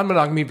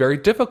non-monogamy very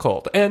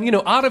difficult. And, you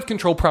know, out of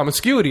control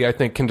promiscuity, I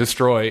think, can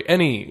destroy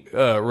any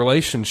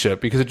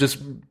relationship because it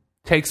just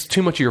takes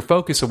too much of your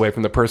focus away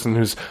from the person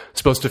who's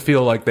supposed to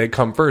feel like they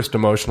come first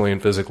emotionally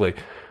and physically.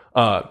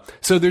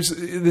 So there's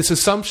this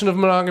assumption of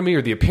monogamy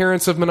or the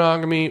appearance of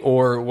monogamy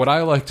or what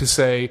I like to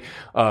say,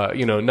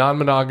 you know,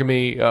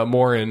 non-monogamy,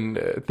 more in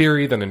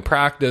theory than in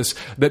practice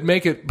that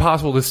make it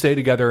possible to stay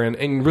together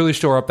and really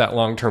shore up that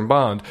long-term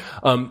bond.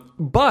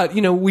 But,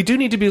 you know, we do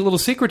need to be a little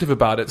secretive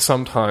about it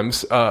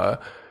sometimes,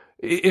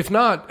 if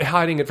not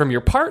hiding it from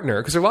your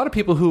partner, because there are a lot of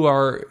people who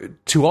are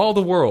to all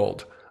the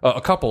world,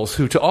 couples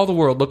who to all the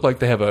world look like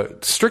they have a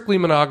strictly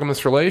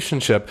monogamous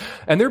relationship,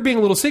 and they're being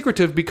a little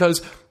secretive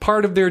because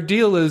part of their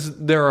deal is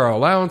there are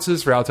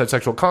allowances for outside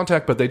sexual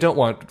contact, but they don't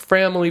want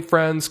family,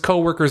 friends,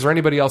 coworkers, or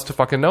anybody else to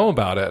fucking know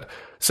about it.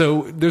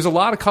 So there's a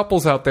lot of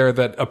couples out there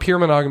that appear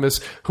monogamous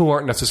who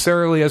aren't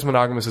necessarily as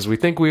monogamous as we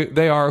think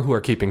they are, who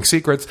are keeping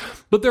secrets.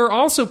 But there are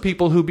also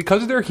people who,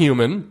 because they're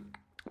human,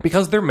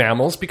 because they're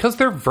mammals, because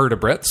they're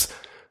vertebrates,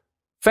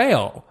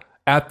 fail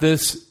at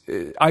this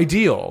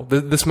ideal,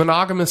 this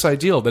monogamous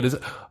ideal that is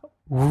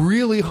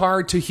really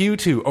hard to hew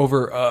to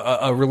over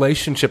a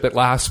relationship that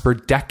lasts for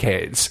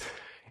decades.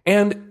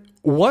 And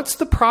what's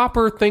the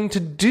proper thing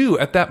to do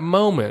at that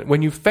moment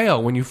when you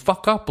fail, when you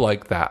fuck up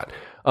like that?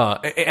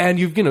 And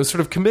you've, you know, sort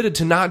of committed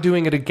to not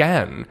doing it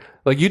again.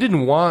 Like, you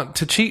didn't want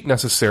to cheat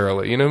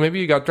necessarily. You know, maybe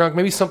you got drunk,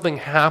 maybe something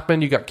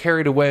happened, you got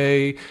carried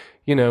away.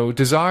 You know,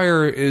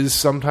 desire is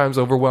sometimes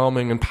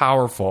overwhelming and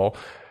powerful.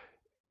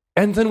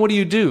 And then what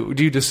do?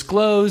 Do you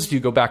disclose? Do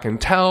you go back and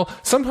tell?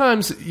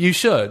 Sometimes you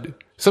should.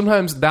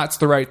 Sometimes that's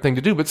the right thing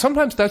to do. But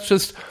sometimes that's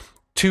just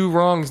two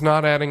wrongs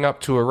not adding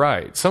up to a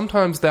right.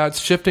 Sometimes that's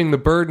shifting the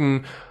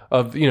burden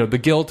of, you know, the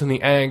guilt and the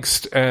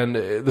angst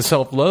and the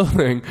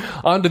self-loathing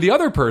onto the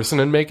other person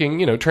and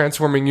making, you know,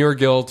 transforming your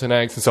guilt and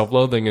angst and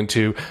self-loathing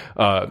into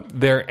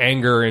their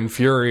anger and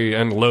fury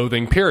and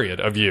loathing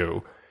period of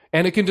you.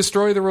 And it can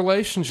destroy the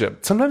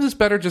relationship. Sometimes it's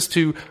better just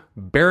to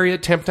bury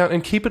it, tamp it down,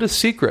 and keep it a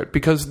secret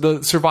because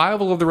the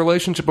survival of the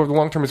relationship over the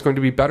long term is going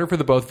to be better for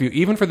the both of you,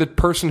 even for the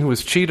person who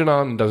is cheated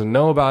on and doesn't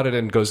know about it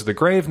and goes to the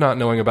grave not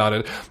knowing about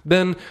it,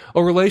 than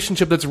a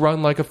relationship that's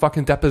run like a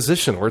fucking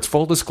deposition where it's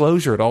full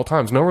disclosure at all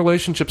times. No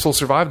relationships will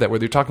survive that,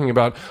 whether you're talking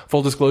about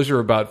full disclosure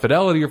about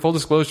fidelity or full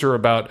disclosure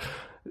about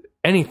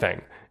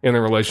anything in a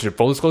relationship,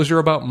 full disclosure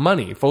about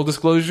money, full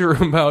disclosure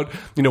about,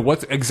 you know,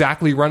 what's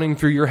exactly running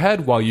through your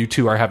head while you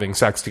two are having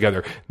sex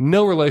together.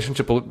 No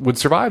relationship would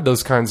survive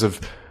those kinds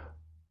of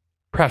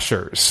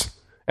pressures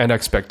and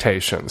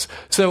expectations.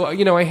 So,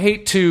 you know, I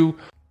hate to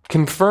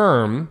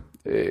confirm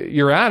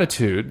your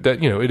attitude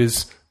that, you know, it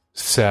is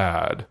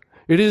sad.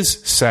 It is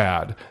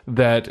sad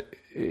that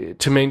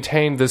to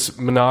maintain this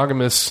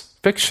monogamous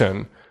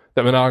fiction,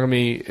 that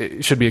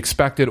monogamy should be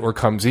expected or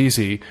comes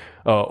easy,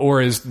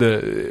 or is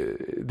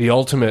the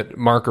ultimate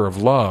marker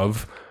of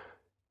love,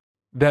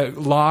 that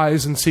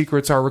lies and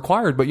secrets are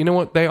required. But you know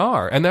what? They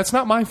are. And that's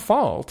not my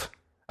fault.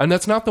 And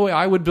that's not the way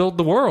I would build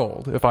the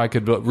world if I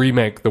could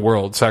remake the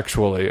world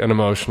sexually and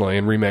emotionally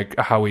and remake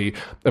how we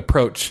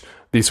approach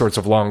these sorts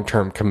of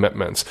long-term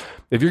commitments.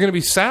 If you're going to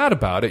be sad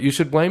about it, you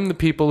should blame the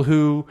people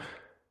who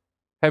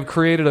have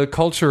created a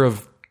culture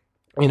of,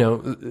 you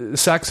know,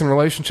 sex and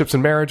relationships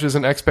and marriages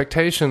and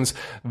expectations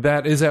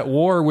that is at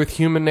war with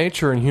human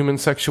nature and human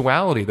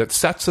sexuality, that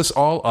sets us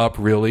all up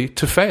really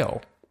to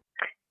fail.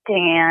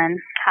 Dan,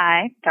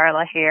 hi,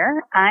 Darla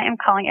here. I am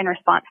calling in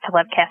response to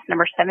webcast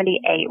number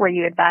 78, where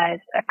you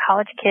advised a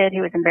college kid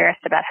who was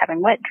embarrassed about having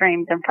wet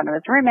dreams in front of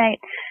his roommate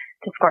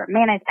to squirt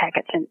mayonnaise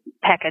packets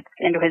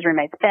into his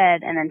roommate's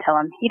bed and then tell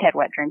him he'd had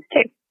wet dreams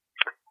too.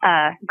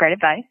 Great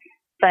advice.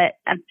 But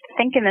I'm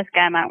thinking this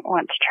guy might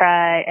want to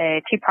try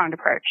a two-pronged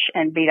approach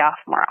and beat off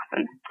more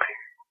often.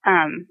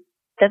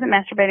 Doesn't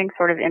masturbating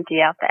sort of empty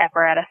out the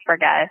apparatus for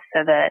guys so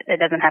that it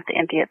doesn't have to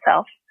empty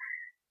itself?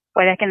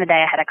 Way back in the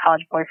day, I had a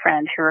college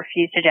boyfriend who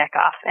refused to jack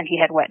off, and he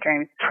had wet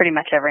dreams pretty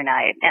much every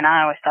night, and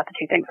I always thought the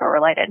two things were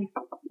related.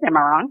 Am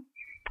I wrong?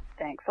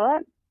 Thanks a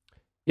lot.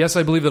 Yes,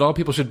 I believe that all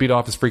people should beat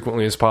off as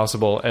frequently as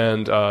possible.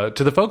 And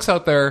to the folks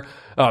out there,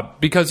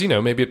 because, you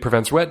know, maybe it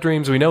prevents wet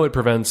dreams. We know it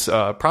prevents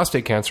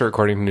prostate cancer,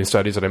 according to new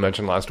studies that I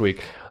mentioned last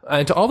week.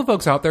 And to all the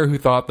folks out there who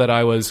thought that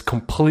I was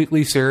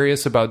completely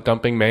serious about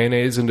dumping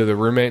mayonnaise into the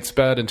roommate's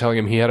bed and telling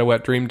him he had a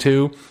wet dream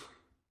too,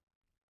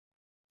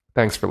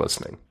 thanks for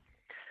listening.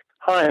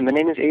 Hi, my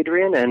name is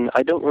Adrian, and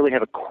I don't really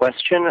have a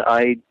question.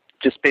 I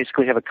just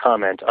basically have a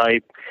comment. I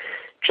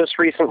just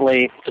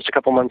recently, just a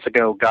couple months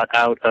ago, got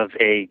out of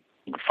a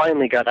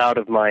finally got out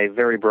of my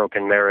very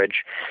broken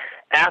marriage.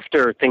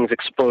 After things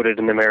exploded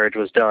and the marriage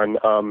was done,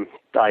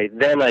 I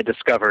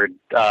discovered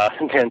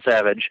Dan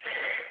Savage.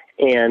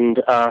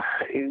 And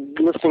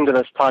listening to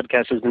this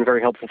podcast has been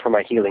very helpful for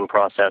my healing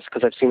process,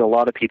 because I've seen a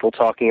lot of people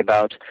talking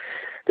about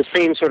the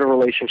same sort of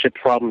relationship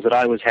problems that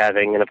I was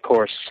having. And, of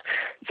course,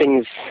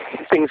 things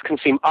can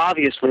seem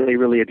obviously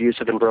really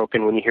abusive and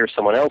broken when you hear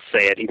someone else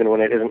say it, even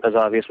when it isn't as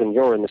obvious when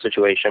you're in the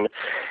situation.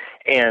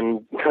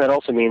 And that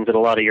also means that a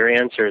lot of your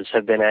answers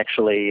have been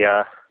actually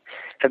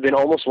have been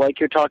almost like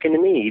you're talking to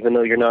me, even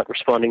though you're not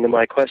responding to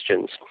my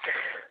questions.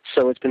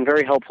 So it's been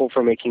very helpful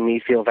for making me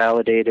feel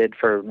validated,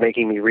 for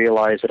making me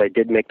realize that I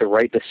did make the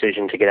right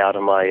decision to get out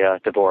of my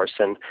divorce.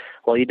 And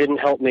while you didn't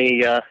help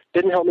me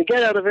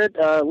get out of it,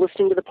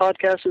 listening to the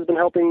podcast has been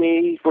helping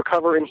me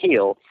recover and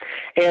heal,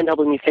 and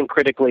helping me think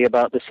critically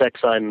about the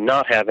sex I'm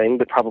not having,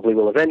 but probably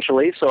will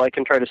eventually, so I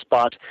can try to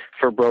spot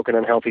for broken,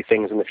 unhealthy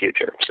things in the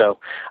future. So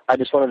I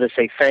just wanted to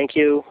say thank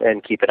you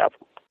and keep it up.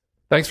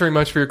 Thanks very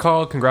much for your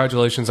call.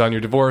 Congratulations on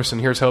your divorce.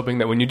 And here's hoping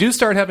that when you do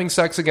start having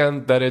sex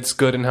again, that it's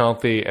good and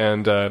healthy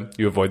and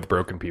you avoid the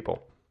broken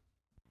people.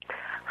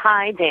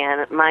 Hi,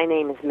 Dan. My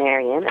name is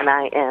Marion, and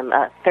I am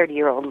a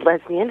 30-year-old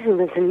lesbian who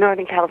lives in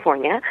Northern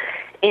California.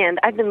 And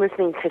I've been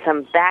listening to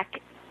some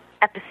back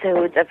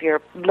episodes of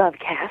your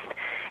Lovecast,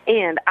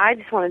 and I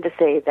just wanted to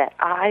say that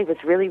I was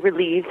really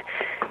relieved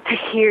to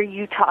hear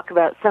you talk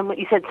about someone.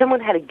 You said someone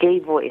had a gay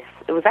voice.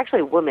 It was actually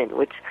a woman,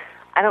 which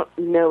I don't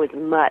know as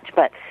much,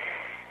 but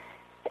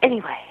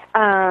anyway,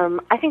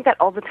 I think that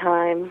all the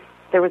time.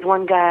 There was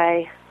one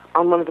guy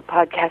on one of the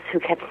podcasts who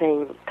kept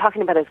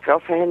talking about his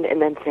girlfriend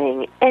and then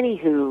saying,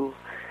 anywho,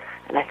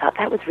 and I thought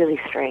that was really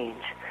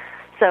strange.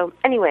 So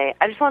anyway,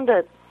 I just wanted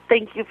to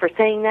thank you for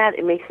saying that.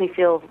 It makes me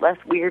feel less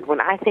weird when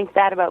I think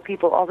that about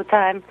people all the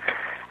time.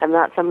 I'm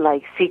not some,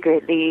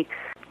 secretly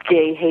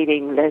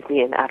gay-hating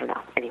lesbian. I don't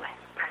know. Anyway,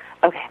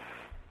 okay.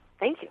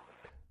 Thank you.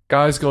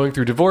 Guys going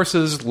through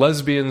divorces,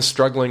 lesbians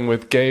struggling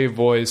with gay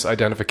voice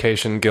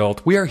identification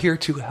guilt. We are here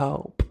to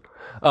help.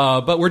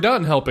 But we're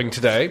done helping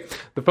today.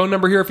 The phone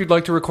number here, if you'd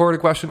like to record a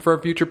question for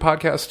a future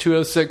podcast,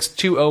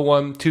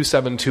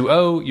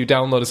 206-201-2720. You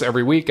download us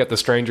every week at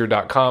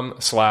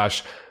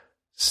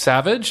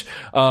thestranger.com/savage.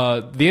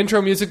 The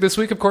intro music this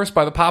week, of course,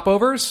 by the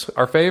Popovers,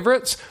 our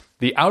favorites.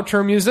 The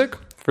outro music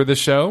for the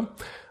show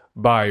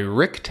by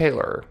Rick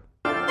Taylor.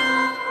 You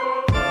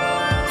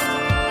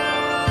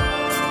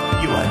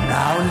are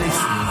now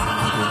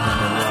listening to the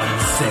 #1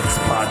 sex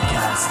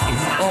podcast in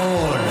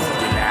all of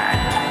the land.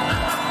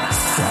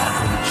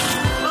 Savage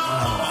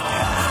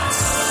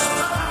Lovecast.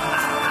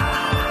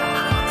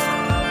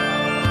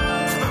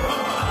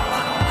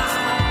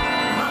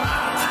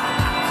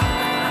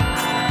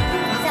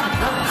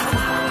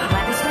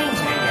 By the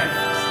stranger.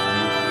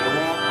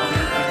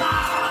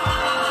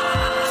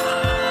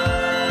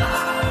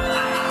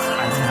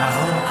 And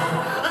now,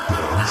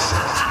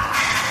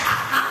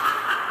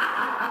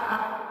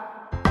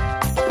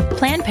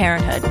 Planned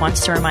Parenthood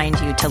wants to remind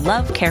you to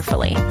love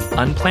carefully.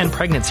 Unplanned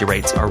pregnancy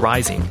rates are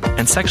rising,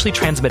 and sexually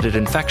transmitted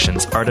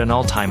infections are at an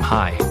all-time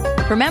high.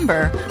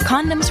 Remember,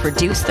 condoms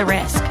reduce the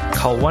risk.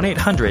 Call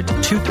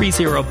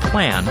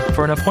 1-800-230-PLAN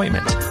for an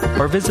appointment,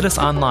 or visit us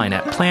online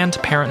at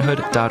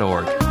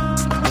plannedparenthood.org.